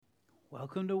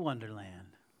Welcome to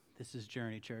Wonderland. This is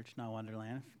Journey Church, not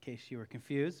Wonderland, in case you were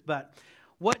confused. But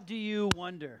what do you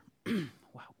wonder?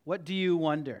 Wow. What do you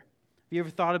wonder? Have you ever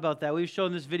thought about that? We've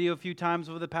shown this video a few times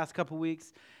over the past couple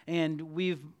weeks, and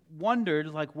we've wondered,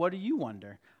 what do you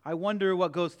wonder? I wonder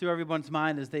what goes through everyone's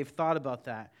mind as they've thought about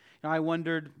that. I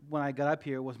wondered when I got up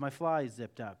here, was my fly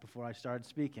zipped up before I started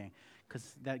speaking?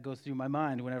 Because that goes through my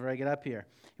mind whenever I get up here,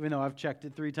 even though I've checked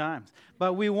it 3 times.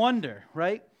 But we wonder,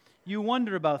 right? You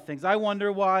wonder about things. I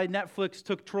wonder why Netflix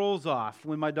took Trolls off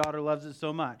when my daughter loves it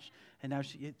so much. And now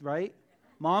right?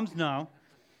 Moms know.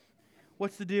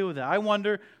 What's the deal with that? I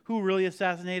wonder who really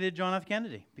assassinated John F.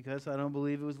 Kennedy, because I don't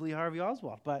believe it was Lee Harvey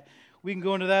Oswald. But we can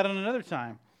go into that on another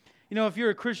time. If you're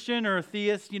a Christian or a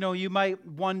theist, you might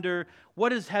wonder,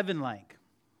 what is heaven like?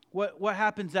 What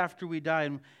happens after we die?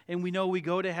 And we know we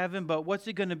go to heaven, but what's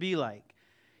it going to be like?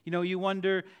 You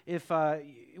wonder if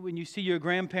when you see your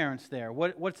grandparents there,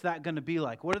 what's that going to be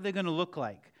like? What are they going to look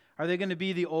like? Are they going to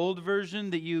be the old version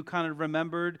that you kind of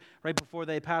remembered right before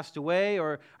they passed away?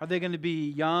 Or are they going to be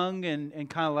young and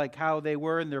kind of like how they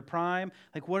were in their prime?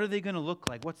 What are they going to look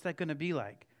like? What's that going to be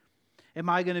like? Am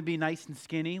I going to be nice and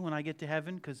skinny when I get to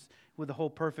heaven? Because with the whole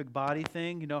perfect body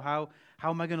thing, how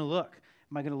am I going to look?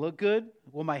 Am I going to look good?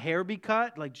 Will my hair be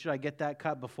cut? Should I get that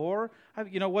cut before?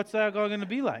 What's that going to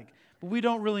be like? But we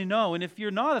don't really know. And if you're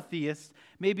not a theist,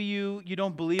 maybe you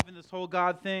don't believe in this whole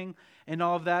God thing and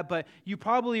all of that, but you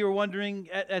probably are wondering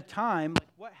at time,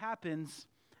 what happens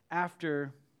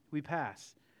after we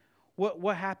pass?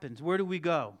 What happens? Where do we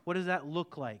go? What does that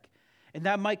look like? And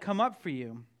that might come up for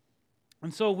you.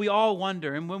 And so we all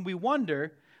wonder. And when we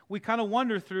wonder, we kind of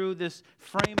wonder through this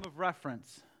frame of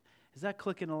reference. Is that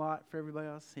clicking a lot for everybody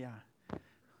else? Yeah.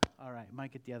 All right,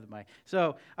 might get the other mic.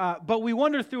 So, but we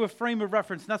wonder through a frame of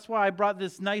reference. And that's why I brought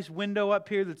this nice window up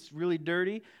here that's really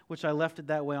dirty, which I left it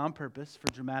that way on purpose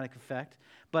for dramatic effect.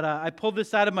 But I pulled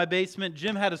this out of my basement.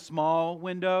 Jim had a small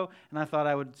window, and I thought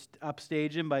I would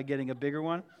upstage him by getting a bigger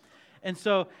one. And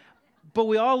so, but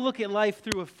we all look at life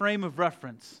through a frame of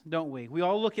reference, don't we? We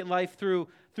all look at life through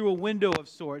a window of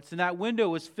sorts, and that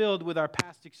window is filled with our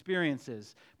past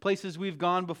experiences, places we've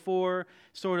gone before,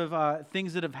 sort of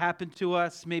things that have happened to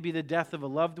us. Maybe the death of a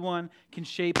loved one can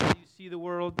shape how you see the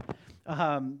world.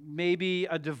 Maybe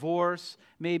a divorce,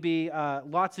 maybe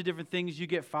lots of different things. You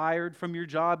get fired from your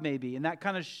job, maybe, and that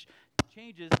kind of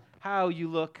changes how you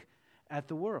look at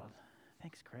the world.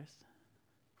 Thanks, Chris.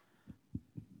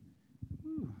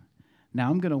 Now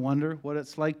I'm going to wonder what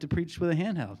it's like to preach with a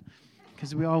handheld,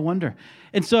 because we all wonder.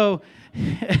 And so,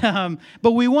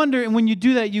 but we wonder, and when you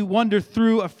do that, you wonder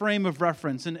through a frame of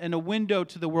reference and a window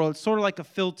to the world. It's sort of like a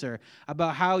filter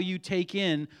about how you take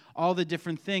in all the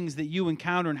different things that you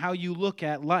encounter and how you look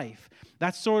at life.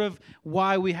 That's sort of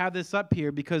why we have this up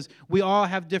here, because we all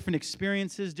have different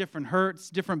experiences, different hurts,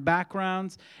 different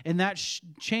backgrounds, and that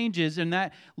changes, and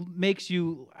that makes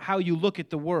you how you look at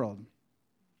the world.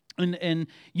 And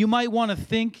you might want to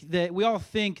think that, we all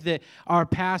think that our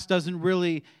past doesn't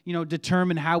really,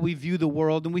 determine how we view the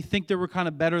world. And we think that we're kind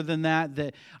of better than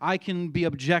that I can be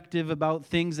objective about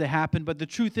things that happen. But the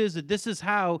truth is that this is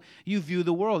how you view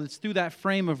the world. It's through that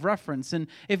frame of reference. And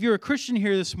if you're a Christian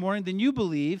here this morning, then you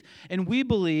believe, and we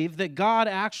believe, that God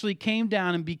actually came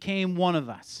down and became one of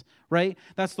us, right?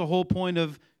 That's the whole point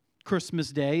of Christmas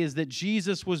Day, is that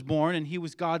Jesus was born and he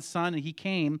was God's son and he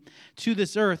came to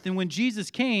this earth. And when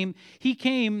Jesus came, he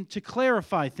came to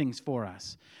clarify things for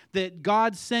us. That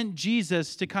God sent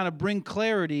Jesus to kind of bring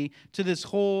clarity to this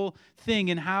whole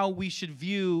thing and how we should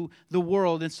view the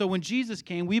world. And so when Jesus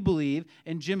came, we believe,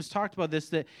 and Jim's talked about this,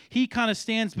 that he kind of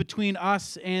stands between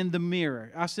us and the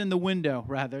mirror, us and the window,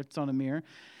 rather. It's on a mirror.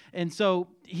 And so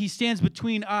he stands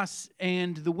between us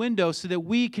and the window so that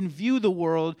we can view the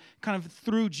world kind of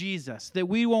through Jesus, that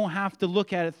we won't have to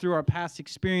look at it through our past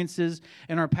experiences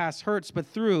and our past hurts, but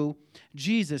through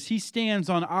Jesus. He stands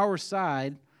on our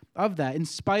side of that, in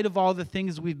spite of all the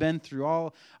things we've been through,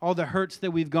 all the hurts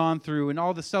that we've gone through, and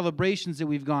all the celebrations that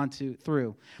we've gone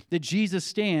through, that Jesus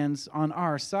stands on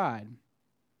our side.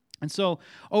 And so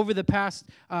over the past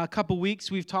couple weeks,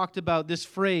 we've talked about this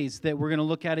phrase that we're going to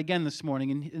look at again this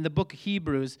morning in the book of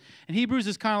Hebrews. And Hebrews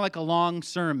is kind of like a long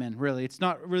sermon, really. It's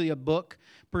not really a book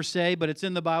per se, but it's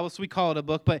in the Bible, so we call it a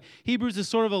book. But Hebrews is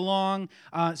sort of a long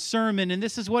sermon, and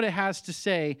this is what it has to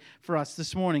say for us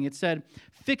this morning. It said,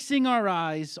 fixing our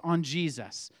eyes on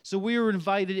Jesus. So we were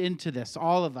invited into this,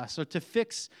 all of us, so to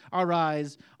fix our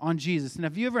eyes on Jesus. And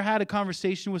have you ever had a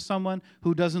conversation with someone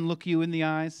who doesn't look you in the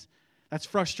eyes? That's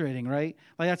frustrating, right?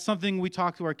 That's something we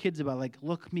talk to our kids about,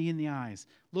 look me in the eyes.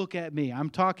 Look at me. I'm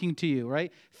talking to you,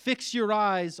 right? Fix your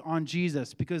eyes on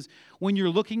Jesus, because when you're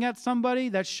looking at somebody,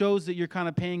 that shows that you're kind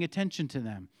of paying attention to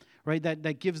them, right?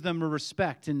 That gives them a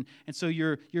respect. And so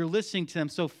you're listening to them.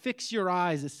 So fix your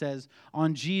eyes, it says,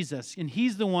 on Jesus. And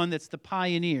he's the one that's the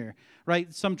pioneer,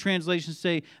 right? Some translations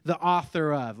say the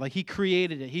author of. Like he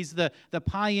created it. He's the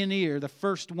pioneer, the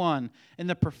first one, and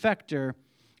the perfecter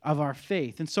of our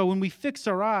faith. And so when we fix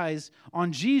our eyes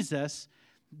on Jesus,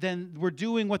 then we're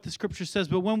doing what the Scripture says.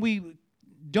 But when we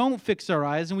don't fix our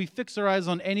eyes and we fix our eyes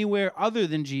on anywhere other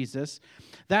than Jesus,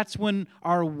 that's when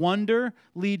our wonder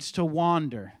leads to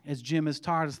wander, as Jim has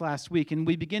taught us last week. And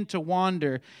we begin to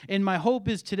wander. And my hope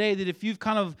is today that if you've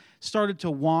kind of started to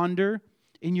wander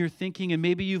in your thinking, and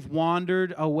maybe you've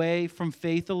wandered away from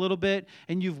faith a little bit,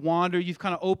 and you've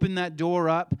kind of opened that door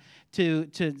up to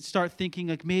start thinking,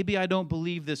 like, maybe I don't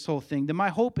believe this whole thing, then my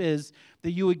hope is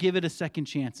that you would give it a second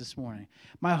chance this morning.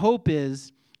 My hope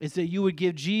is that you would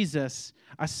give Jesus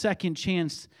a second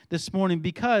chance this morning,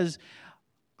 because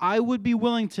I would be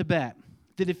willing to bet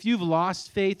that if you've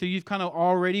lost faith or you've kind of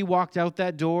already walked out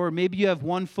that door, or maybe you have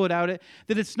one foot out it,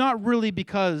 that it's not really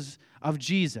because of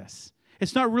Jesus.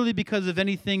 It's not really because of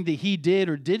anything that he did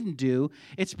or didn't do.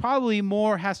 It's probably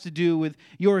more has to do with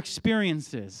your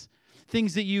experiences,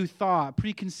 things that you thought,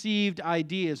 preconceived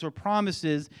ideas or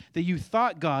promises that you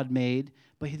thought God made,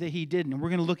 but that he didn't. And we're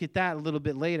going to look at that a little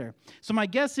bit later. So my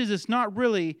guess is it's not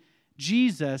really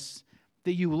Jesus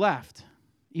that you left,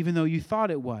 even though you thought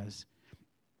it was.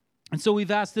 And so we've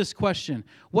asked this question: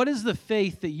 what is the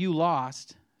faith that you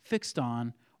lost, fixed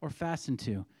on, or fastened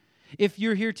to? If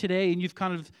you're here today and you've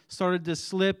kind of started to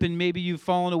slip and maybe you've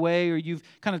fallen away or you've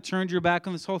kind of turned your back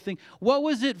on this whole thing, what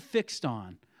was it fixed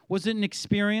on? Was it an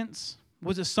experience?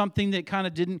 Was it something that kind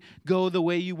of didn't go the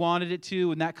way you wanted it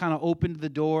to, and that kind of opened the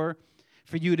door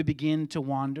for you to begin to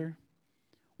wander?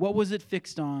 What was it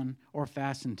fixed on or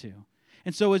fastened to?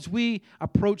 And so as we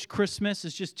approach Christmas,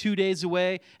 it's just 2 days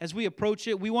away. As we approach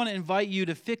it, we want to invite you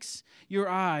to fix your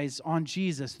eyes on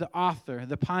Jesus, the author,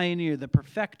 the pioneer, the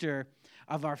perfecter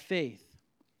of our faith.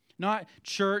 Not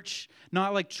church,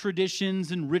 not like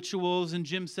traditions and rituals. And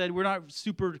Jim said we're not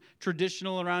super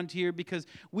traditional around here because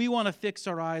we want to fix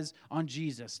our eyes on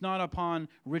Jesus, not upon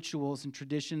rituals and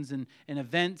traditions and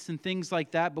events and things like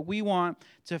that, but we want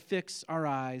to fix our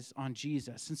eyes on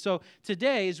Jesus. And so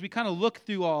today, as we kind of look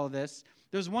through all of this,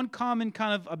 there's one common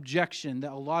kind of objection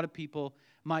that a lot of people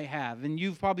might have. And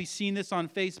you've probably seen this on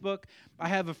Facebook. I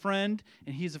have a friend,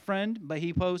 and he's a friend, but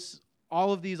he posts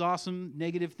all of these awesome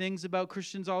negative things about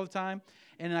Christians all the time,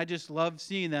 and I just love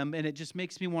seeing them, and it just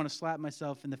makes me want to slap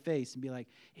myself in the face and be like,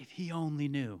 if he only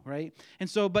knew, right? And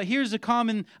so, but here's a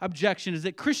common objection, is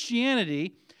that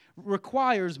Christianity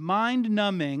requires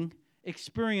mind-numbing,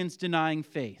 experience-denying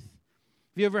faith.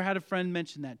 Have you ever had a friend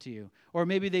mention that to you? Or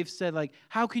maybe they've said, like,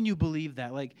 how can you believe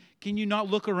that? Like, can you not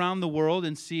look around the world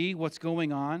and see what's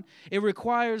going on? It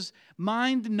requires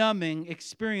mind-numbing,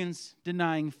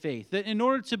 experience-denying faith. That in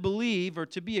order to believe or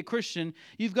to be a Christian,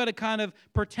 you've got to kind of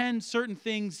pretend certain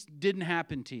things didn't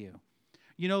happen to you.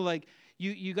 You know, like,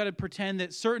 you got to pretend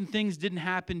that certain things didn't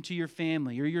happen to your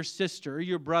family or your sister or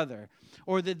your brother,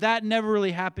 or that never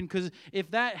really happened, because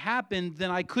if that happened, then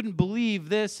I couldn't believe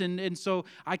this, and so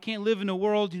I can't live in a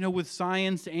world, with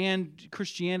science and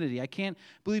Christianity. I can't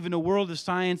believe in a world of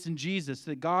science and Jesus,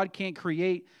 that God can't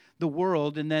create the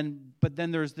world, but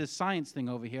then there's this science thing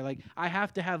over here. Like, I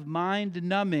have to have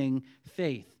mind-numbing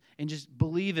faith and just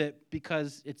believe it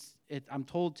because I'm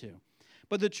told to.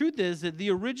 But the truth is that the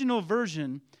original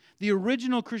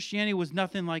Christianity was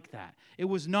nothing like that. It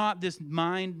was not this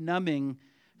mind-numbing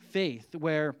faith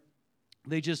where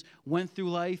they just went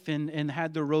through life and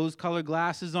had their rose-colored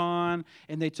glasses on,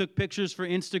 and they took pictures for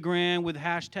Instagram with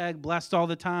hashtag blessed all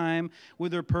the time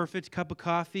with their perfect cup of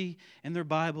coffee and their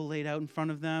Bible laid out in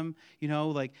front of them.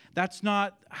 Like, that's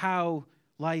not how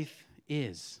life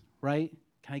is, right?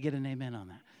 Can I get an amen on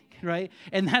that? Right?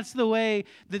 And that's the way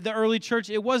that the early church,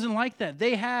 it wasn't like that.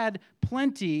 They had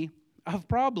plenty of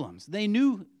problems. They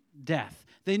knew death.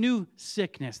 They knew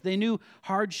sickness. They knew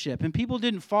hardship. And people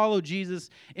didn't follow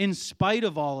Jesus in spite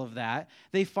of all of that.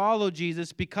 They followed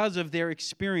Jesus because of their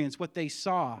experience, what they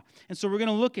saw. And so we're going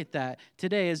to look at that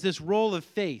today as this role of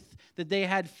faith, that they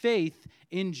had faith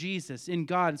in Jesus, in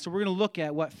God. And so we're going to look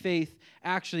at what faith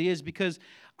actually is, because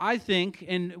I think,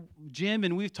 and Jim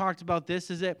and we've talked about this,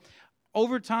 is that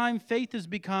over time, faith has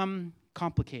become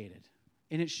complicated,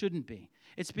 and it shouldn't be.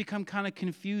 It's become kind of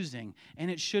confusing, and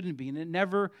it shouldn't be, and it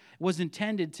never was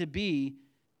intended to be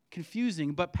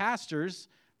confusing. But pastors,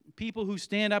 people who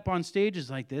stand up on stages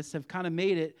like this, have kind of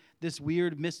made it this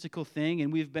weird mystical thing,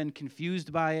 and we've been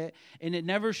confused by it, and it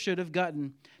never should have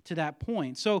gotten to that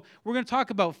point. So we're going to talk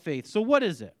about faith. So what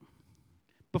is it?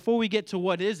 Before we get to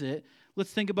what is it,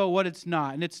 let's think about what it's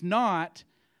not. And it's not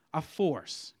a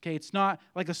force, okay? It's not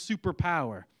like a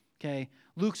superpower, okay?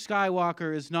 Luke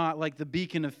Skywalker is not like the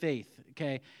beacon of faith,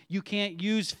 okay? You can't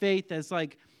use faith as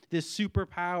like this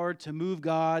superpower to move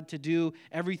God, to do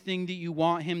everything that you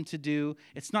want him to do.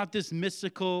 It's not this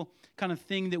mystical kind of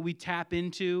thing that we tap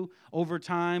into over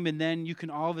time, and then you can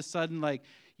all of a sudden, like,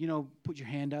 put your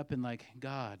hand up and like,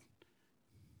 God,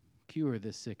 cure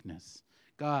this sickness.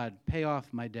 God, pay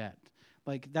off my debt.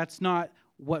 Like, that's not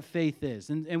what faith is.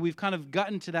 And we've kind of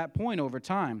gotten to that point over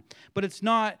time. But it's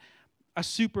not a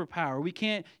superpower. We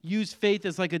can't use faith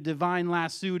as like a divine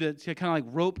lasso to kind of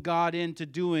like rope God into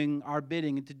doing our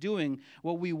bidding, into doing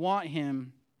what we want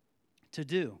him to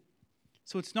do.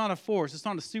 So it's not a force, it's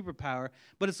not a superpower,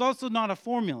 but it's also not a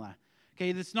formula. Okay,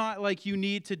 it's not like you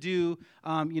need to do,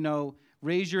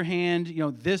 raise your hand,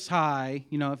 this high.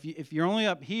 If you're only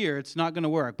up here, it's not going to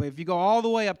work. But if you go all the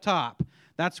way up top,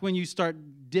 that's when you start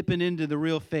dipping into the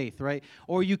real faith, right?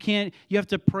 Or you have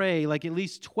to pray like at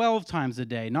least 12 times a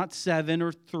day, not 7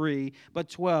 or 3, but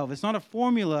 12. It's not a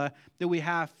formula that we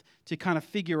have to kind of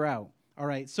figure out. All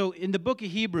right, so in the book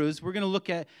of Hebrews, we're going to look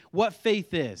at what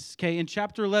faith is. Okay, in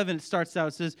chapter 11, it starts out,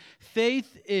 it says,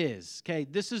 faith is, okay,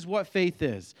 this is what faith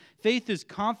is. Faith is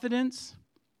confidence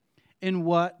in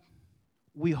what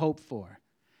we hope for.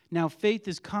 Now, faith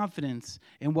is confidence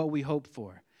in what we hope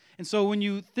for. And so when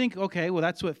you think, okay, well,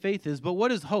 that's what faith is, but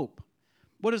what is hope?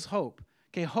 What is hope?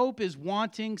 Okay, hope is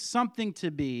wanting something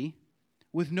to be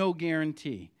with no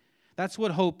guarantee. That's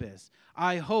what hope is.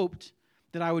 I hoped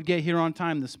that I would get here on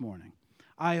time this morning.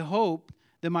 I hope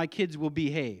that my kids will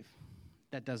behave.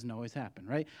 That doesn't always happen,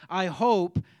 right? I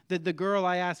hope that the girl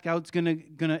I ask out is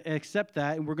going to accept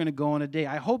that and we're going to go on a date.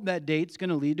 I hope that date's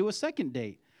going to lead to a second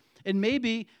date. And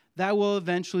maybe that will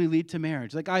eventually lead to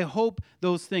marriage. Like, I hope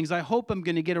those things. I hope I'm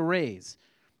going to get a raise,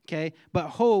 okay? But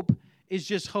hope is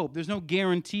just hope. There's no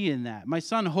guarantee in that. My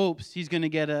son hopes he's going to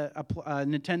get a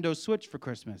Nintendo Switch for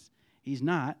Christmas. He's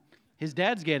not. His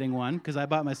dad's getting one because I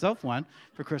bought myself one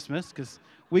for Christmas because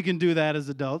we can do that as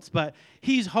adults. But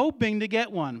he's hoping to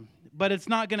get one, but it's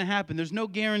not going to happen. There's no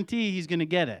guarantee he's going to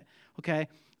get it, okay?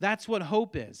 That's what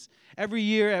hope is. Every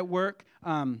year at work,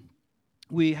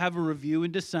 we have a review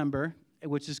in December,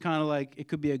 which is kind of like, it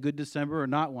could be a good December or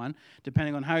not one,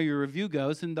 depending on how your review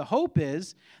goes. And the hope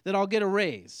is that I'll get a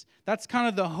raise. That's kind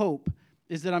of the hope,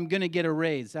 is that I'm going to get a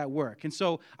raise at work. And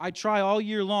so I try all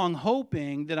year long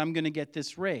hoping that I'm going to get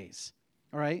this raise.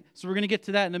 All right? So we're going to get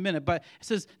to that in a minute. But it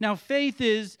says, now faith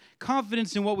is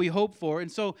confidence in what we hope for. And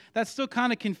so that's still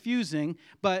kind of confusing,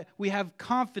 but we have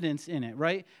confidence in it,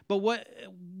 right? But what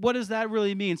does that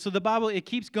really mean? So the Bible, it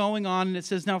keeps going on, and it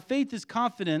says, now faith is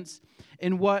confidence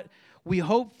in what we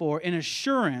hope for, and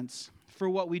assurance for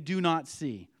what we do not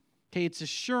see. Okay, it's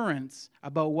assurance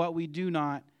about what we do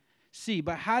not see.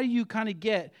 But how do you kind of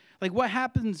get, like, what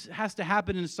has to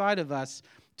happen inside of us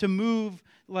to move,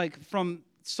 like, from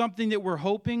something that we're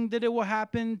hoping that it will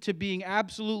happen to being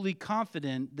absolutely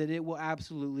confident that it will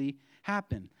absolutely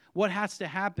happen? What has to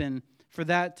happen for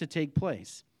that to take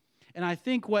place? And I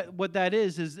think what that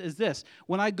is this.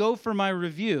 When I go for my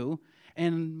review,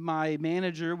 and my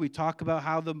manager, we talk about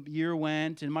how the year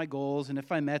went and my goals and if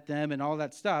I met them and all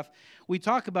that stuff. We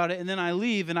talk about it, and then I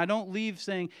leave, and I don't leave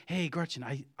saying, hey, Gretchen,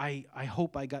 I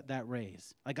hope I got that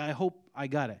raise. Like, I hope I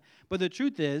got it. But the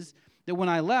truth is that when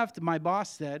I left, my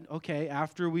boss said, okay,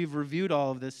 after we've reviewed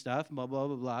all of this stuff, blah, blah,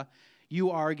 blah, blah,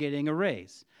 you are getting a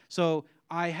raise. So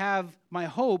I have, my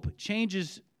hope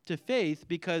changes to faith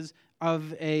because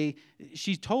of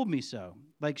she told me so.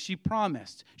 Like, she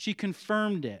promised. She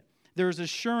confirmed it. There's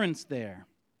assurance there.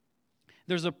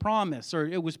 There's a promise, or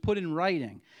it was put in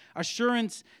writing.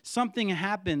 Assurance, something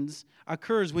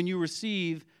occurs when you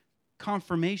receive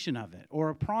confirmation of it, or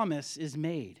a promise is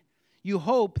made. You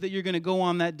hope that you're going to go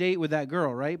on that date with that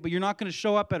girl, right? But you're not going to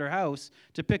show up at her house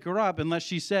to pick her up unless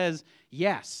she says,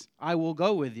 yes, I will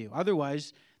go with you.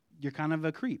 Otherwise, you're kind of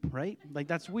a creep, right? Like,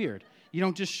 that's weird. You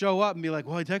don't just show up and be like,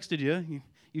 well, I texted you.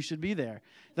 You should be there.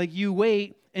 Like, you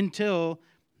wait until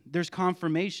there's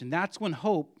confirmation. That's when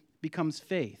hope becomes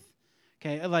faith.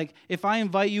 Okay, like if I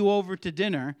invite you over to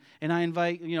dinner and I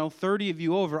invite, 30 of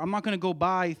you over, I'm not going to go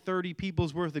buy 30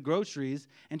 people's worth of groceries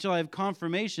until I have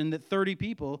confirmation that 30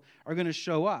 people are going to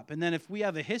show up. And then if we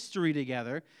have a history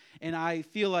together and I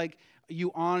feel like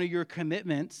you honor your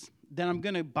commitments, then I'm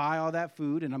going to buy all that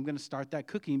food and I'm going to start that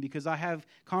cooking because I have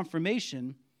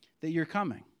confirmation that you're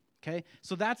coming. Okay,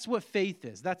 so that's what faith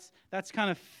is. That's kind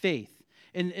of faith.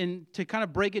 And to kind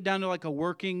of break it down to like a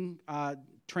working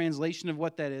translation of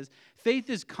what that is, faith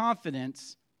is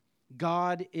confidence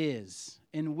God is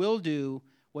and will do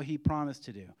what he promised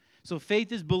to do. So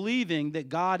faith is believing that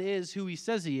God is who he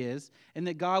says he is and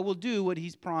that God will do what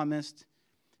he's promised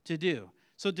to do.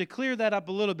 So to clear that up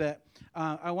a little bit,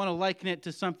 I want to liken it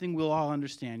to something we'll all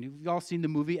understand. You've all seen the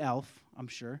movie Elf, I'm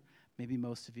sure. Maybe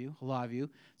most of you, a lot of you.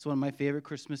 It's one of my favorite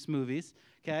Christmas movies,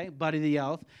 okay? Buddy the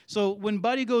Elf. So when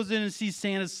Buddy goes in and sees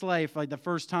Santa's sleigh for like the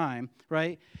first time,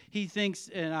 right, he thinks,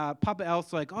 and Papa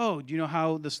Elf's like, oh, do you know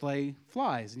how the sleigh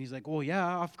flies? And he's like, well, yeah,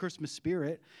 off Christmas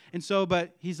spirit. And so,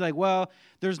 but he's like, well,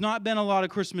 there's not been a lot of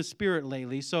Christmas spirit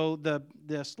lately, so the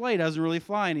sleigh doesn't really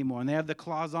fly anymore. And they have the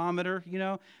clausometer,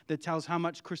 that tells how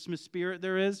much Christmas spirit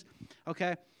there is,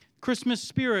 okay? Christmas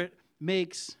spirit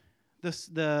makes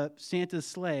the Santa's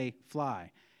sleigh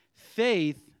fly.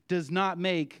 Faith does not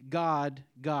make God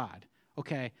God.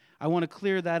 Okay, I want to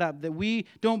clear that up, that we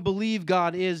don't believe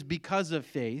God is because of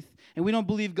faith, and we don't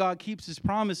believe God keeps his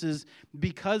promises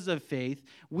because of faith.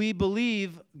 We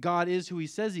believe God is who he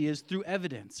says he is through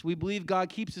evidence. We believe God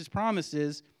keeps his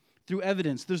promises through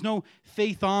evidence. There's no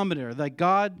faithometer. Like,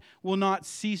 God will not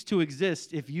cease to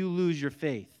exist if you lose your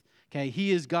faith. Okay,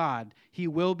 he is God. He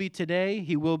will be today.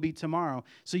 He will be tomorrow.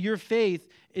 So your faith,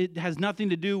 it has nothing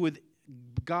to do with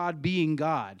God being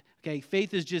God. Okay,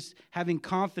 faith is just having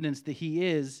confidence that he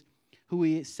is who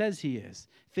he says he is.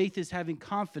 Faith is having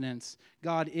confidence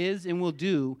God is and will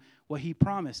do what he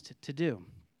promised to do.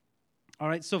 All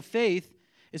right, so faith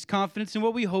is confidence in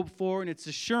what we hope for, and it's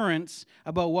assurance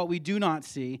about what we do not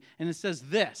see. And it says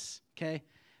this, okay?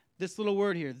 This little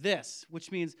word here, this,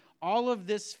 which means all of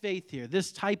this faith here,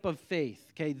 this type of faith,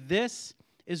 okay, this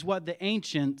is what the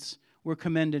ancients were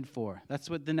commended for. That's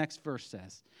what the next verse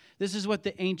says. This is what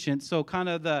the ancients, so kind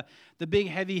of the big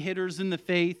heavy hitters in the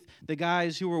faith, the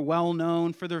guys who were well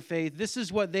known for their faith, this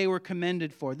is what they were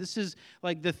commended for. This is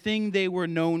like the thing they were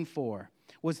known for,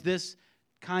 was this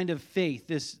kind of faith,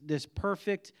 this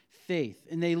perfect faith,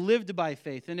 and they lived by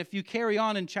faith. And if you carry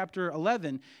on in chapter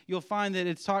 11, you'll find that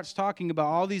it starts talking about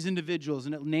all these individuals,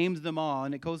 and it names them all,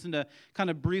 and it goes into kind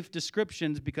of brief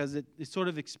descriptions because it sort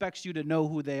of expects you to know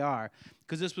who they are,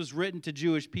 because this was written to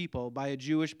Jewish people by a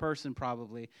Jewish person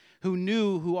probably who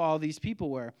knew who all these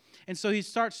people were. And so he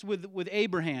starts with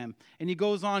Abraham, and he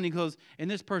goes on, he goes, and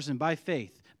this person, by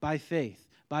faith, by faith.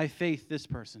 By faith, this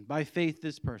person. By faith,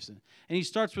 this person. And he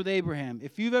starts with Abraham.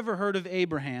 If you've ever heard of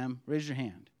Abraham, raise your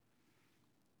hand.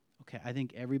 Okay, I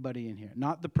think everybody in here.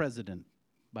 Not the president,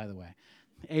 by the way.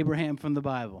 Abraham from the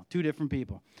Bible. Two different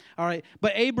people. All right,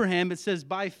 but Abraham, it says,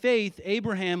 by faith,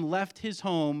 Abraham left his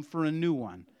home for a new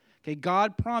one. Okay,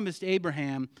 God promised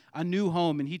Abraham a new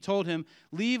home, and he told him,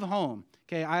 leave home.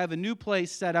 Okay, I have a new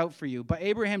place set out for you. But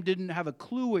Abraham didn't have a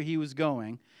clue where he was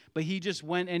going, but he just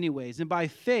went anyways. And by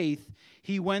faith,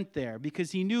 he went there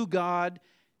because he knew God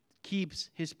keeps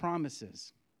his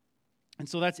promises. And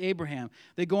so that's Abraham.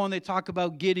 They go on, they talk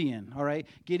about Gideon, all right?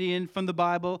 Gideon from the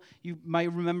Bible, you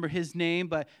might remember his name,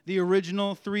 but the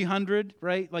original 300,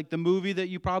 right? Like the movie that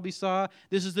you probably saw,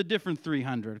 this is a different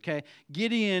 300, okay?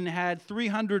 Gideon had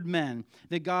 300 men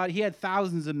that he had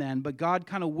thousands of men, but God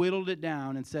kind of whittled it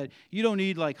down and said, you don't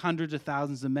need like hundreds of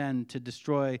thousands of men to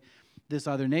destroy this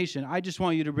other nation. I just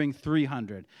want you to bring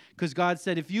 300. Because God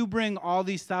said, if you bring all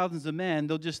these thousands of men,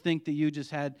 they'll just think that you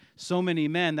just had so many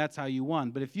men, that's how you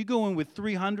won. But if you go in with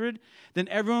 300, then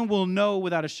everyone will know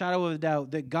without a shadow of a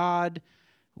doubt that God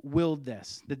willed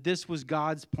this, that this was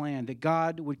God's plan, that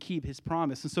God would keep his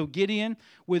promise. And so Gideon,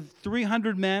 with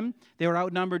 300 men, they were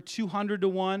outnumbered 200 to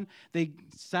 1. They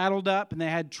saddled up, and they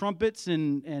had trumpets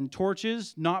and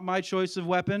torches, not my choice of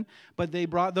weapon, but they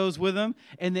brought those with them,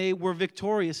 and they were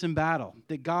victorious in battle,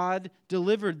 that God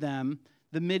delivered them,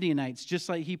 the Midianites, just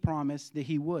like he promised that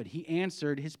he would. He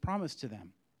answered his promise to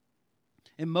them.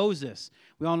 And Moses,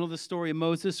 we all know the story of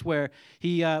Moses where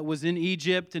he was in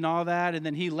Egypt and all that, and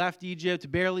then he left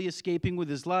Egypt, barely escaping with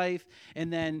his life,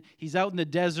 and then he's out in the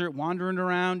desert wandering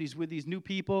around, he's with these new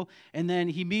people, and then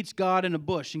he meets God in a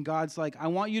bush, and God's like, I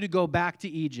want you to go back to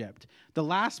Egypt, the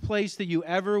last place that you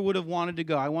ever would have wanted to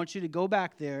go. I want you to go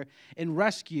back there and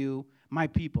rescue my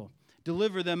people,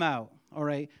 deliver them out, all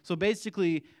right? So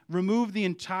basically, remove the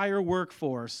entire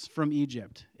workforce from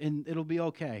Egypt, and it'll be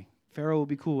okay. Pharaoh will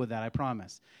be cool with that, I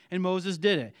promise. And Moses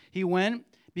did it. He went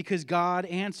because God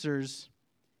answers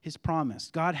his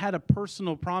promise. God had a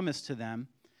personal promise to them,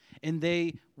 and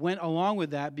they went along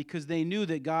with that because they knew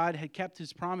that God had kept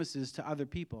his promises to other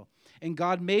people. And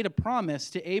God made a promise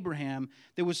to Abraham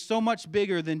that was so much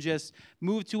bigger than just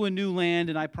move to a new land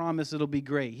and I promise it'll be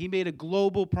great. He made a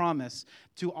global promise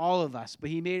to all of us, but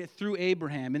he made it through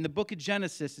Abraham. In the book of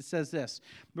Genesis, it says this.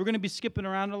 We're going to be skipping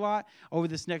around a lot over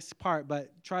this next part,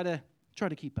 but try to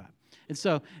keep up. And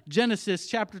so Genesis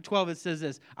chapter 12, it says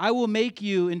this, I will make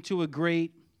you into a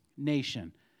great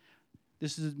nation.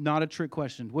 This is not a trick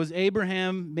question. Was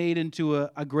Abraham made into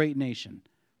a great nation?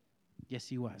 Yes,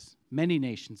 he was. Many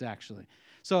nations, actually.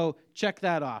 So check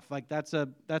that off. Like that's a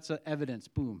evidence.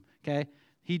 Boom. Okay.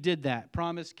 He did that.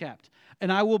 Promise kept.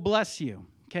 And I will bless you.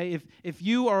 Okay. If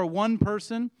you are one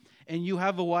person and you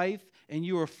have a wife and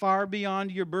you are far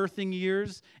beyond your birthing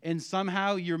years and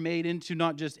somehow you're made into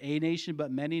not just a nation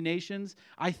but many nations,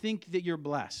 I think that you're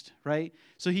blessed, right?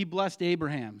 So he blessed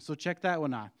Abraham. So check that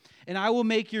one off. And I will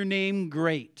make your name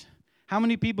great. How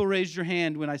many people raised your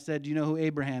hand when I said, do you know who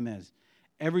Abraham is?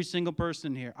 Every single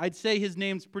person here. I'd say his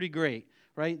name's pretty great,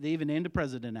 right? They even named a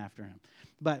president after him.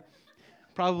 But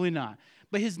probably not.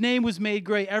 But his name was made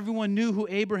great. Everyone knew who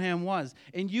Abraham was.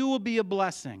 And you will be a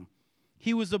blessing.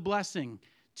 He was a blessing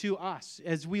to us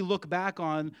as we look back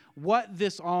on what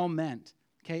this all meant.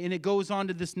 Okay, and it goes on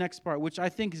to this next part, which I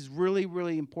think is really,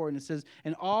 really important. It says,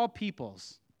 and all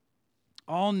peoples,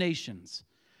 all nations,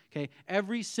 okay,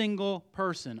 every single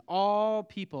person, all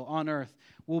people on earth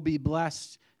will be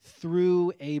blessed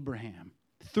through Abraham.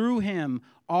 Through him,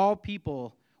 all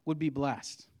people would be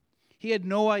blessed. He had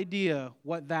no idea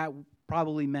what that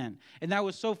probably meant. And that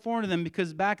was so foreign to them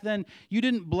because back then, you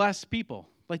didn't bless people.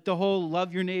 Like the whole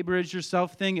love your neighbor as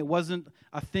yourself thing, it wasn't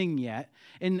a thing yet.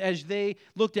 And as they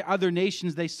looked at other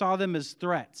nations, they saw them as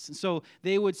threats. So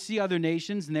they would see other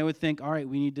nations and they would think, all right,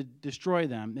 we need to destroy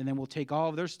them. And then we'll take all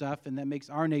of their stuff and that makes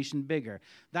our nation bigger.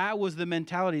 That was the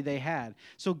mentality they had.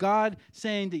 So God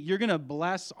saying that you're going to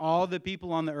bless all the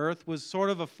people on the earth was sort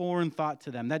of a foreign thought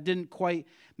to them. That didn't quite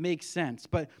make sense.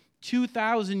 But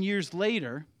 2,000 years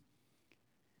later,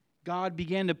 God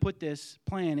began to put this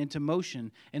plan into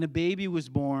motion, and a baby was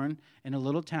born in a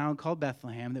little town called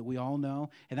Bethlehem that we all know,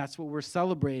 and that's what we're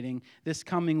celebrating this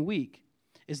coming week,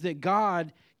 is that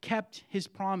God kept his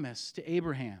promise to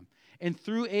Abraham. And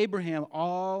through Abraham,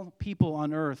 all people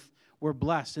on earth were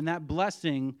blessed, and that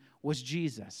blessing was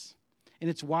Jesus. And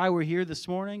it's why we're here this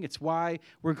morning. It's why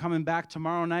we're coming back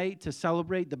tomorrow night to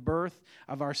celebrate the birth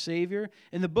of our Savior.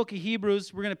 In the book of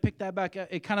Hebrews, we're going to pick that back.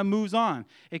 It kind of moves on.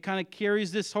 It kind of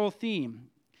carries this whole theme.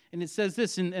 And it says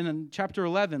this in chapter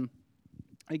 11.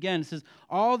 Again, it says,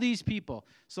 all these people.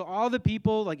 So all the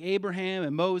people like Abraham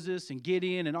and Moses and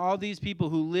Gideon and all these people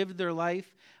who lived their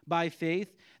life by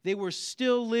faith, they were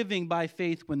still living by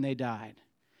faith when they died.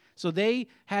 So they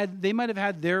might have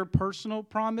had their personal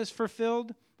promise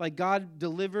fulfilled. Like God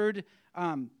delivered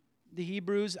the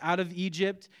Hebrews out of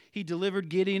Egypt. He delivered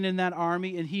Gideon in that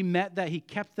army, and he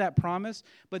kept that promise.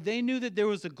 But they knew that there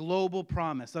was a global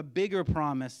promise, a bigger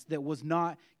promise that was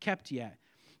not kept yet.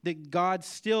 That God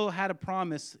still had a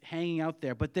promise hanging out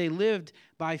there. But they lived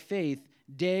by faith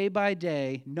day by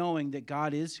day, knowing that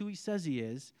God is who he says he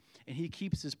is, and he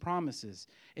keeps his promises.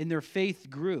 And their faith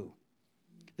grew.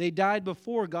 They died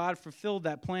before God fulfilled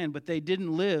that plan, but they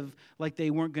didn't live like they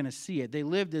weren't going to see it. They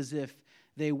lived as if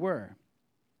they were.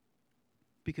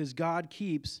 Because God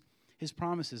keeps his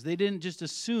promises. They didn't just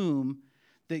assume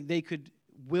that they could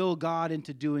will God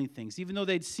into doing things. Even though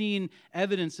they'd seen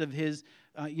evidence of his,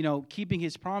 keeping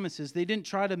his promises, they didn't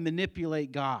try to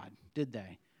manipulate God, did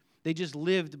they? They just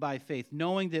lived by faith,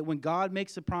 knowing that when God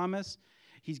makes a promise,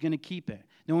 he's going to keep it.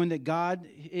 Knowing that God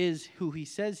is who he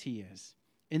says he is.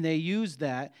 And they used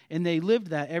that, and they lived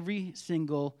that every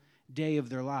single day of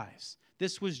their lives.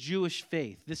 This was Jewish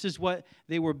faith. This is what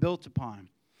they were built upon.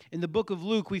 In the book of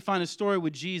Luke, we find a story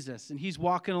with Jesus, and he's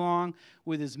walking along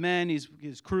with his men,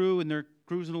 his crew, and they're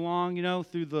cruising along,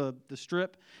 through the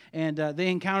strip, and they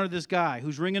encounter this guy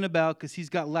who's ringing a bell because he's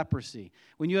got leprosy.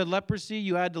 When you had leprosy,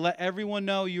 you had to let everyone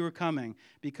know you were coming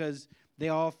because they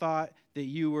all thought that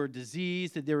you were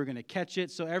diseased, that they were going to catch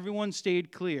it, so everyone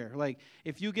stayed clear. Like,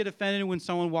 if you get offended when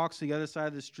someone walks to the other side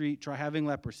of the street, try having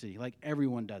leprosy. Like,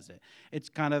 everyone does it. It's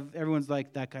kind of, everyone's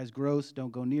like, that guy's gross,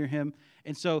 don't go near him.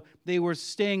 And so they were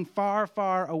staying far,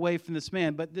 far away from this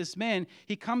man. But this man,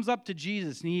 he comes up to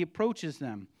Jesus, and he approaches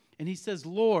them, and he says,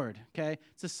 Lord, okay?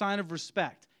 It's a sign of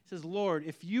respect. He says, Lord,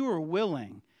 if you are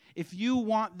willing, if you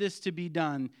want this to be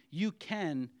done, you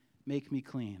can make me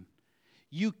clean.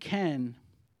 You can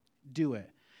do it.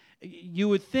 You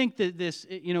would think that this,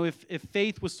 if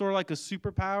faith was sort of like a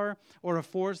superpower or a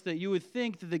force, that you would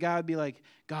think that the guy would be like,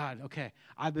 God, okay,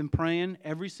 I've been praying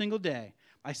every single day.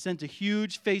 I sent a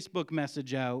huge Facebook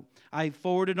message out. I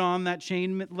forwarded on that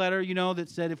chain letter, that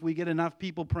said if we get enough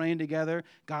people praying together,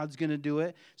 God's going to do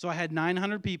it. So I had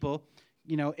 900 people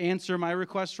answer my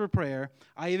request for prayer.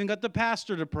 I even got the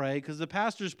pastor to pray because the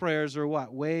pastor's prayers are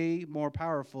way more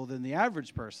powerful than the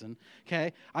average person,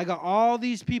 okay? I got all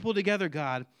these people together,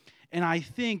 God, and I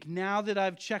think now that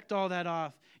I've checked all that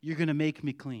off, you're going to make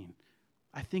me clean.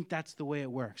 I think that's the way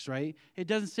it works, right? It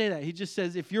doesn't say that. He just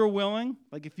says if you're willing,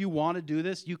 like if you want to do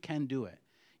this, you can do it.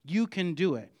 You can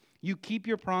do it. You keep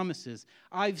your promises.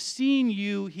 I've seen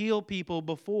you heal people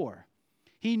before.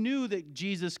 He knew that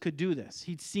Jesus could do this.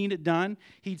 He'd seen it done.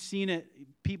 He'd seen it,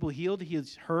 people healed. He had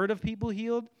heard of people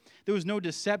healed. There was no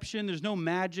deception. There's no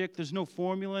magic. There's no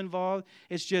formula involved.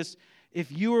 It's just,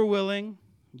 if you are willing,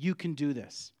 you can do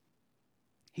this.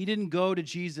 He didn't go to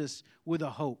Jesus with a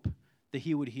hope that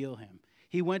he would heal him.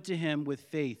 He went to him with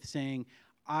faith, saying,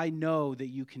 I know that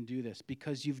you can do this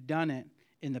because you've done it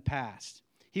in the past.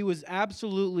 He was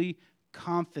absolutely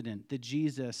confident that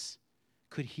Jesus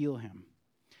could heal him.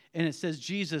 And it says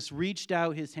Jesus reached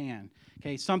out his hand.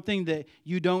 Okay, something that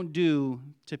you don't do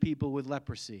to people with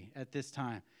leprosy at this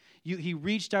time. He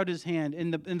reached out his hand.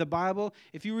 In the Bible,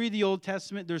 if you read the Old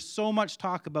Testament, there's so much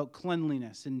talk about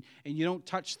cleanliness, and you don't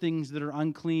touch things that are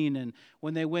unclean. And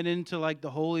when they went into like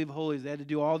the Holy of Holies, they had to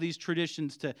do all these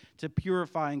traditions to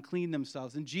purify and clean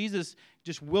themselves. And Jesus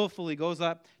just willfully goes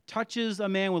up, touches a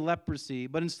man with leprosy,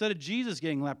 but instead of Jesus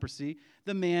getting leprosy,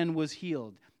 the man was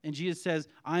healed. And Jesus says,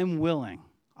 I'm willing.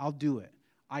 I'll do it.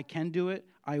 I can do it.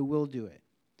 I will do it.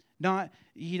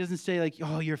 He doesn't say like,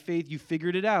 oh, your faith, you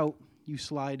figured it out. You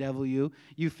sly devil, you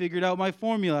figured out my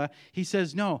formula. He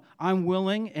says, no, I'm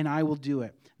willing and I will do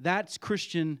it. That's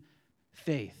Christian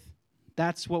faith.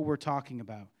 That's what we're talking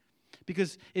about.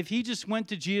 Because if he just went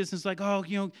to Jesus and was like, oh,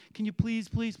 can you please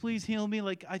heal me?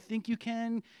 Like, I think you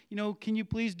can. Can you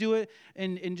please do it?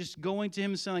 And just going to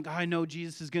him and saying, like, I know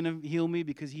Jesus is going to heal me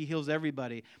because he heals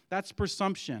everybody. That's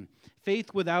presumption.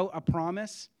 Faith without a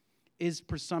promise is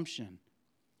presumption.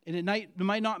 And it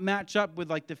might not match up with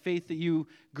like the faith that you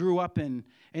grew up in.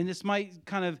 And this might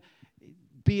kind of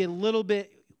be a little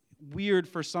bit weird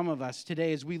for some of us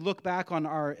today as we look back on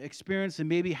our experience and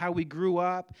maybe how we grew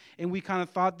up, and we kind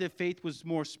of thought that faith was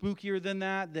more spookier than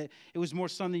that it was more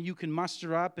something you can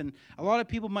muster up. And a lot of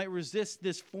people might resist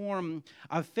this form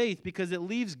of faith because it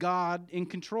leaves God in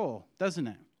control, doesn't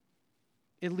it?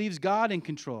 It leaves God in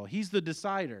control. He's the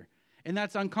decider, and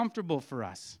that's uncomfortable for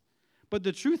us. But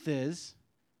the truth is,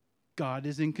 God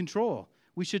is in control.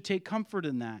 We should take comfort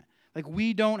in that. Like,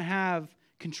 we don't have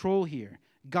control here.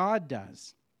 God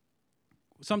does.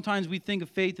 Sometimes we think of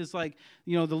faith as like,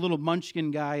 the little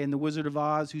munchkin guy in The Wizard of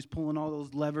Oz who's pulling all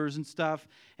those levers and stuff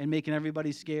and making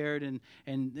everybody scared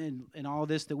and all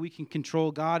this, that we can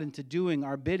control God into doing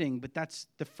our bidding. But that's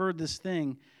the furthest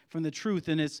thing from the truth.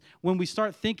 And it's when we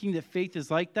start thinking that faith is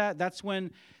like that, that's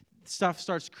when stuff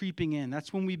starts creeping in.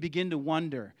 That's when we begin to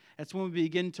wonder. That's when we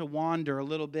begin to wander a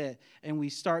little bit, and we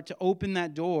start to open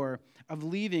that door of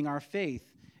leaving our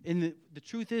faith. And the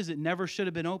truth is, it never should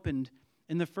have been opened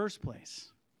in the first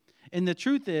place. And the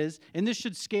truth is, and this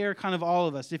should scare kind of all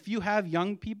of us, if you have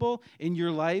young people in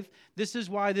your life, this is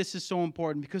why this is so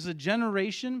important, because a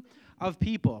generation of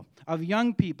people, of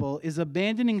young people, is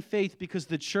abandoning faith because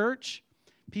the church,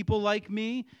 people like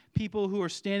me, people who are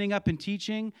standing up and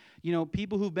teaching,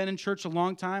 people who've been in church a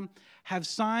long time, have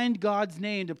signed God's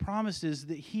name to promises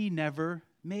that he never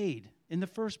made in the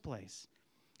first place.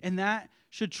 And that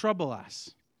should trouble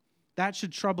us. That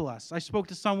should trouble us. I spoke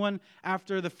to someone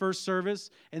after the first service,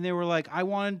 and they were like, I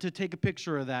wanted to take a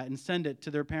picture of that and send it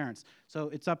to their parents. So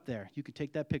it's up there. You could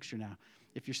take that picture now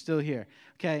if you're still here.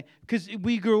 Okay? Because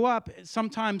we grew up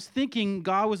sometimes thinking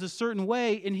God was a certain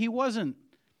way, and he wasn't.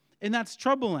 And that's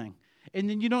troubling. And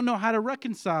then you don't know how to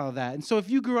reconcile that. And so if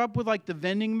you grew up with like the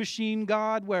vending machine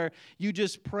God, where you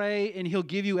just pray and he'll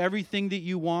give you everything that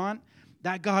you want,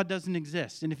 that God doesn't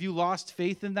exist. And if you lost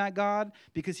faith in that God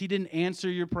because he didn't answer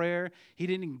your prayer, he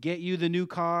didn't get you the new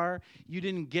car, you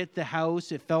didn't get the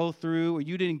house, it fell through, or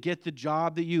you didn't get the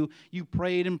job that you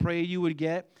prayed and prayed you would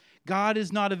get, God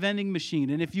is not a vending machine.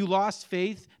 And if you lost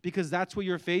faith because that's what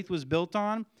your faith was built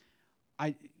on,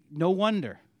 no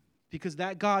wonder, because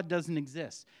that God doesn't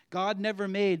exist. God never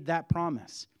made that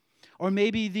promise. Or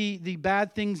maybe the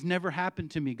bad things never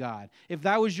happened to me, God. If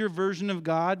that was your version of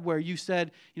God, where you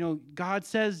said, God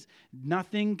says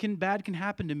nothing bad can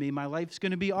happen to me. My life's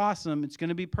going to be awesome. It's going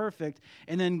to be perfect.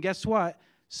 And then guess what?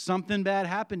 Something bad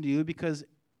happened to you, because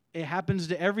it happens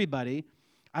to everybody.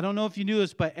 I don't know if you knew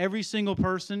this, but every single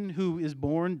person who is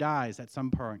born dies at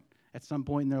some point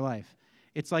in their life.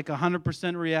 It's like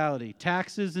 100% reality.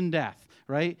 Taxes and death,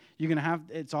 right?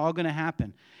 It's all going to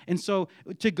happen. And so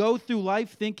to go through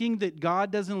life thinking that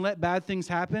God doesn't let bad things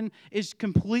happen is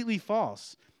completely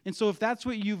false. And so if that's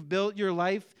what you've built your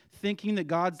life thinking that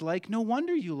God's like, no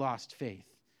wonder you lost faith.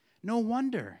 No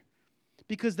wonder.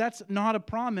 Because that's not a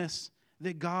promise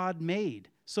that God made.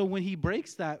 So when he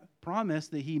breaks that promise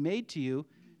that he made to you,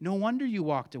 no wonder you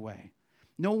walked away.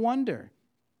 No wonder.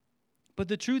 But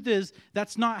the truth is,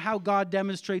 that's not how God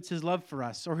demonstrates his love for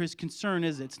us or his concern,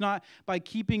 is it? It's not by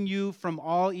keeping you from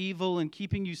all evil and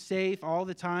keeping you safe all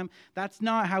the time. That's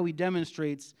not how he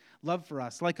demonstrates love for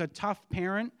us. Like a tough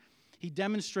parent, he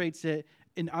demonstrates it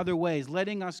in other ways,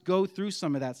 letting us go through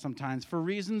some of that sometimes for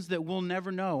reasons that we'll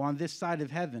never know on this side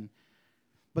of heaven.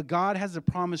 But God has a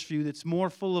promise for you that's more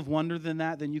full of wonder than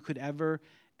that than you could ever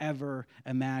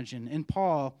imagine. And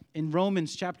Paul, in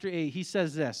Romans chapter 8, he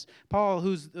says this. Paul,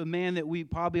 who's a man that we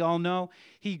probably all know,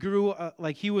 he grew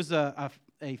like he was a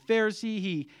Pharisee.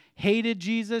 He hated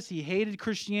Jesus. He hated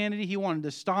Christianity. He wanted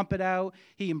to stomp it out.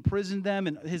 He imprisoned them.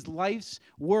 And his life's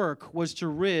work was to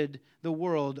rid the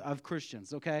world of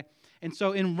Christians, okay? And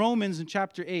so in Romans in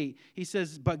chapter 8, he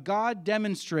says, but God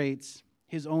demonstrates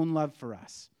his own love for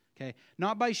us. Okay?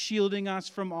 Not by shielding us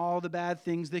from all the bad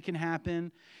things that can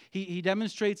happen. He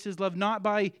demonstrates his love not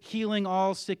by healing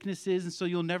all sicknesses, and so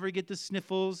you'll never get the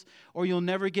sniffles or you'll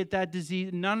never get that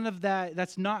disease. None of that.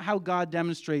 That's not how God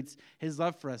demonstrates his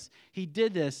love for us. He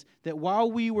did this that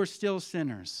while we were still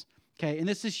sinners. Okay? And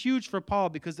this is huge for Paul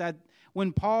because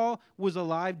when Paul was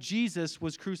alive, Jesus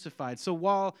was crucified. So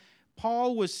while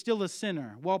Paul was still a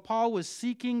sinner, while Paul was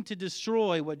seeking to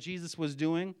destroy what Jesus was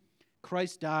doing,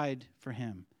 Christ died for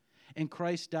him. And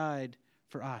Christ died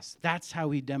for us. That's how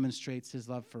he demonstrates his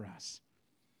love for us.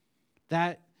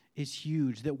 That is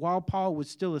huge, that while Paul was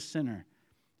still a sinner,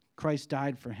 Christ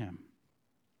died for him.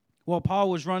 While Paul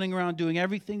was running around doing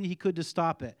everything that he could to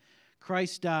stop it,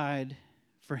 Christ died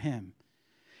for him.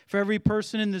 For every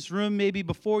person in this room, maybe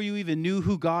before you even knew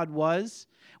who God was,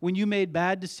 when you made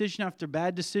bad decision after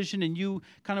bad decision and you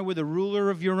kind of were the ruler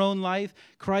of your own life,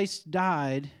 Christ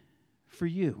died for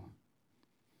you.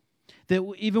 That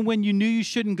even when you knew you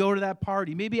shouldn't go to that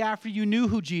party, maybe after you knew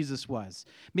who Jesus was,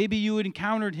 maybe you had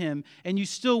encountered him and you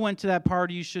still went to that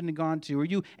party you shouldn't have gone to, or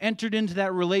you entered into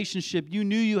that relationship you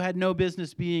knew you had no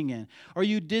business being in, or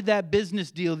you did that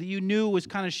business deal that you knew was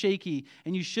kind of shaky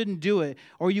and you shouldn't do it,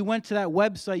 or you went to that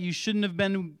website you shouldn't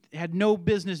have had no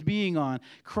business being on.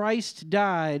 Christ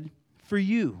died for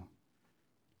you,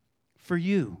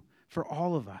 for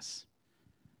all of us.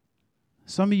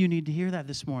 Some of you need to hear that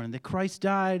this morning, that Christ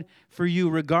died for you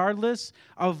regardless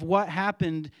of what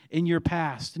happened in your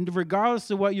past. And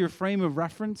regardless of what your frame of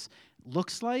reference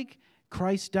looks like,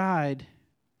 Christ died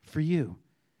for you.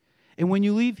 And when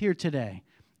you leave here today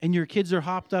and your kids are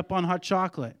hopped up on hot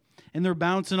chocolate and they're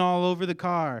bouncing all over the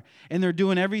car and they're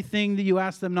doing everything that you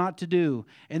asked them not to do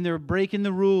and they're breaking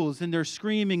the rules and they're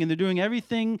screaming and they're doing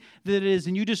everything that it is,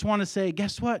 and you just want to say,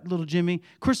 guess what, little Jimmy?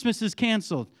 Christmas is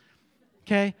canceled,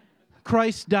 okay?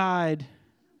 Christ died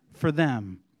for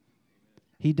them.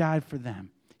 He died for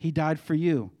them. He died for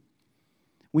you.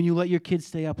 When you let your kids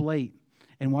stay up late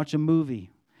and watch a movie,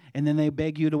 and then they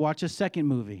beg you to watch a second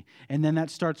movie, and then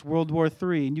that starts World War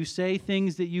III, and you say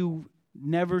things that you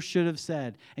never should have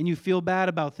said, and you feel bad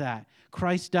about that,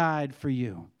 Christ died for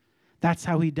you. That's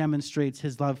how he demonstrates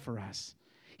his love for us.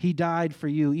 He died for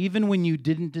you, even when you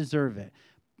didn't deserve it,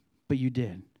 but you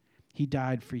did. He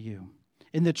died for you.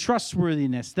 And the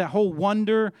trustworthiness, that whole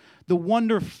wonder, the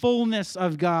wonderfulness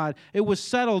of God, it was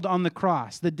settled on the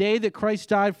cross. The day that Christ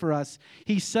died for us,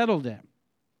 he settled it.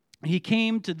 He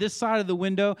came to this side of the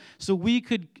window so we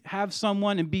could have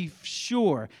someone and be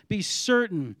sure, be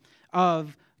certain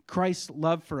of Christ's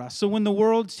love for us. So when the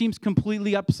world seems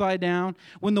completely upside down,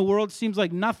 when the world seems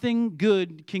like nothing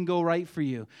good can go right for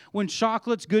you, when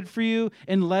chocolate's good for you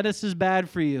and lettuce is bad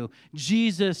for you,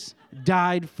 Jesus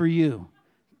died for you.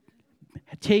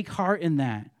 Take heart in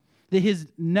that his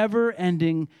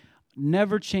never-ending,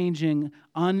 never-changing,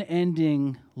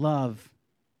 unending love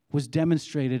was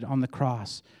demonstrated on the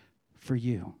cross for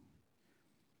you.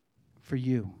 For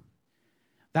you.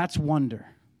 That's wonder.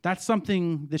 That's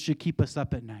something that should keep us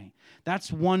up at night.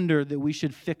 That's wonder that we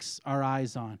should fix our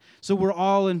eyes on. So we're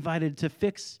all invited to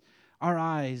fix our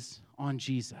eyes on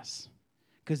Jesus,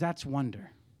 because that's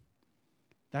wonder.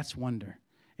 That's wonder.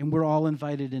 And we're all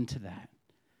invited into that.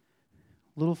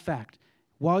 Little fact,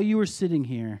 while you were sitting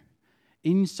here,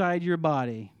 inside your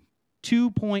body,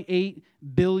 2.8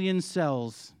 billion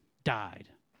cells died.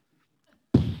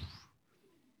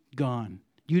 Gone.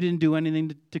 You didn't do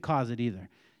anything to cause it either.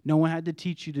 No one had to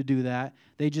teach you to do that.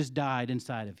 They just died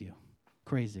inside of you.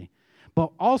 Crazy.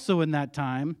 But also in that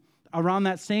time, around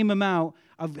that same amount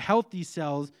of healthy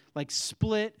cells, like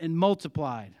split and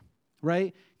multiplied,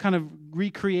 right? Kind of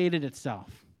recreated itself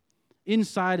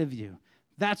inside of you.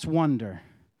 That's wonder.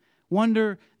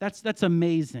 Wonder, that's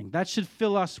amazing. That should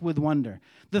fill us with wonder.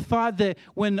 The thought that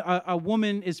when a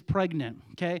woman is pregnant,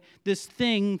 okay, this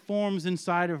thing forms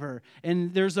inside of her,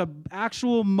 and there's an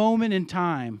actual moment in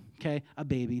time, okay, a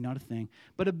baby, not a thing,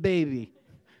 but a baby,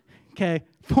 okay,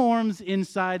 forms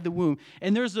inside the womb.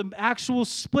 And there's an actual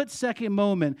split-second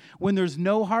moment when there's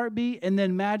no heartbeat, and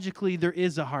then magically there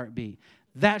is a heartbeat.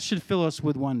 That should fill us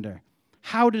with wonder.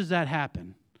 How does that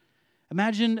happen?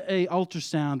 Imagine an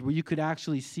ultrasound where you could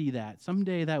actually see that.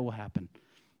 Someday that will happen.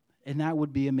 And that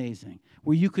would be amazing.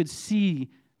 Where you could see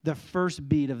the first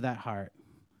beat of that heart.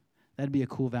 That'd be a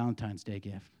cool Valentine's Day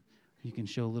gift. You can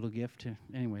show a little gift to,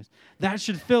 anyways. That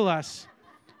should fill us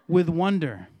with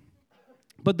wonder.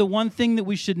 But the one thing that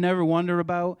we should never wonder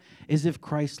about is if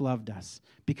Christ loved us,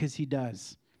 because he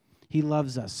does. He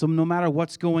loves us. So no matter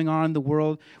what's going on in the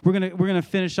world, we're gonna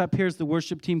finish up here as the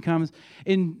worship team comes.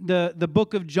 In the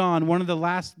book of John, one of the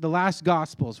last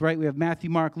Gospels, right? We have Matthew,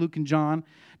 Mark, Luke, and John.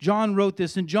 John wrote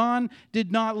this, and John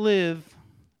did not live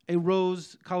a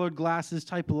rose-colored glasses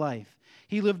type of life.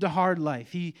 He lived a hard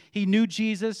life. He knew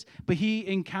Jesus, but he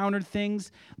encountered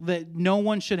things that no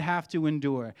one should have to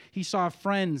endure. He saw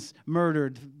friends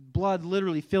murdered, blood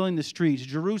literally filling the streets,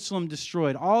 Jerusalem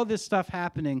destroyed, all this stuff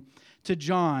happening to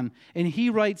John. And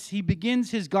he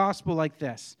begins his gospel like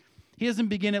this. He doesn't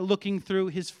begin it looking through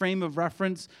his frame of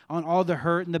reference on all the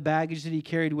hurt and the baggage that he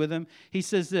carried with him. He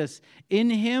says this, in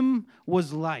him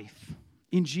was life,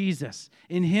 in Jesus.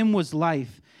 In him was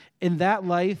life. And that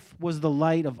life was the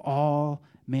light of all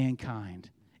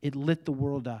mankind. It lit the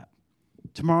world up.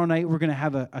 Tomorrow night, we're going to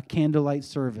have a candlelight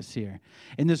service here.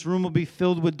 And this room will be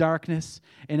filled with darkness,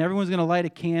 and everyone's going to light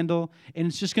a candle, and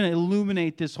it's just going to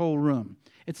illuminate this whole room.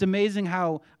 It's amazing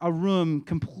how a room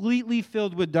completely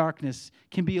filled with darkness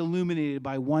can be illuminated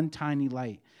by one tiny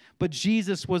light. But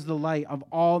Jesus was the light of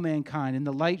all mankind, and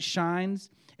the light shines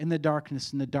in the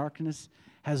darkness, and the darkness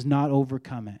has not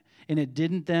overcome it. And it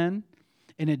didn't then,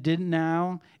 and it didn't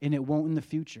now, and it won't in the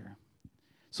future.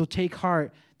 So take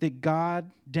heart that God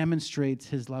demonstrates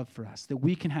his love for us, that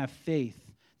we can have faith,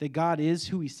 that God is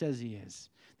who he says he is,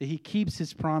 that he keeps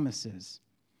his promises.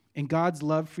 And God's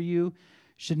love for you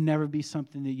should never be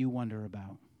something that you wonder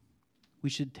about. We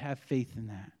should have faith in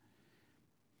that.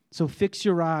 So fix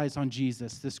your eyes on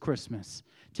Jesus this Christmas.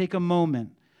 Take a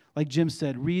moment, like Jim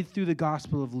said, read through the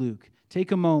Gospel of Luke.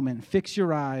 Take a moment, fix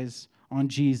your eyes on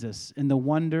Jesus and the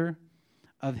wonder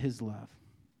of his love.